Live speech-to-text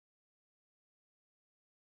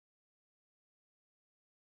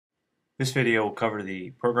This video will cover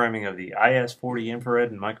the programming of the IS-40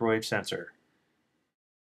 infrared and microwave sensor.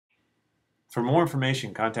 For more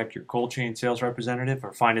information, contact your Cold Chain sales representative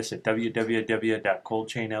or find us at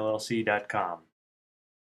www.coldchainllc.com.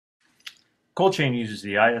 Cold Chain uses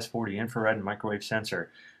the IS-40 infrared and microwave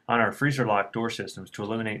sensor on our freezer lock door systems to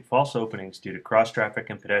eliminate false openings due to cross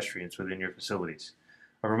traffic and pedestrians within your facilities.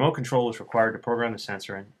 A remote control is required to program the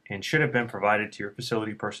sensor and should have been provided to your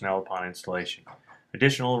facility personnel upon installation.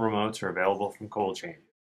 Additional remotes are available from Cold Chain.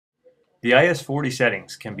 The IS-40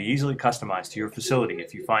 settings can be easily customized to your facility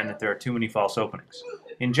if you find that there are too many false openings.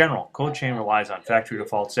 In general, Cold Chain relies on factory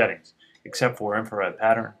default settings, except for infrared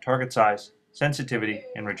pattern, target size, sensitivity,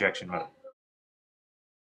 and rejection mode.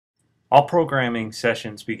 All programming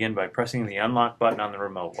sessions begin by pressing the unlock button on the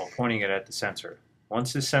remote while pointing it at the sensor.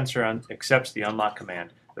 Once the sensor accepts the unlock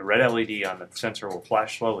command, the red LED on the sensor will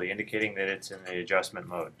flash slowly, indicating that it's in the adjustment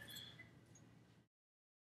mode.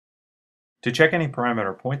 To check any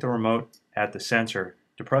parameter, point the remote at the sensor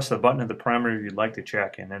to press the button of the parameter you'd like to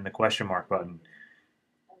check and then the question mark button.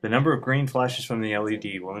 The number of green flashes from the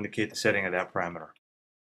LED will indicate the setting of that parameter.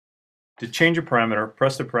 To change a parameter,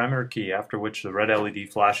 press the parameter key, after which the red LED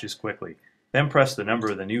flashes quickly. Then press the number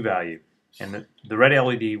of the new value, and the red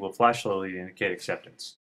LED will flash slowly to indicate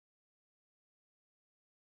acceptance.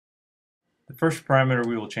 The first parameter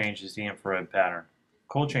we will change is the infrared pattern.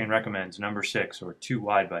 Cold Chain recommends number 6, or 2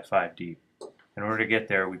 wide by 5 deep. In order to get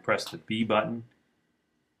there, we press the B button,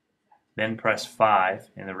 then press 5,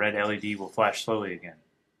 and the red LED will flash slowly again.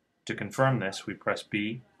 To confirm this, we press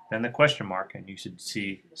B, then the question mark, and you should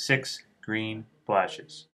see 6 green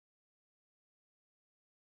flashes.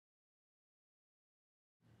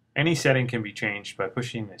 Any setting can be changed by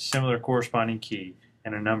pushing a similar corresponding key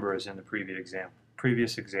and a number as in the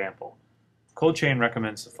previous example. Cold Chain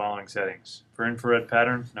recommends the following settings. For infrared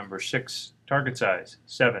pattern, number 6, target size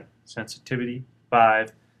 7, sensitivity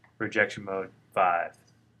 5, rejection mode 5.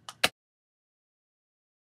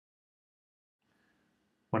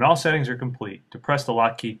 When all settings are complete, to press the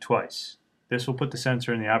lock key twice. This will put the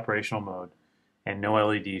sensor in the operational mode and no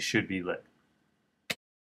LEDs should be lit.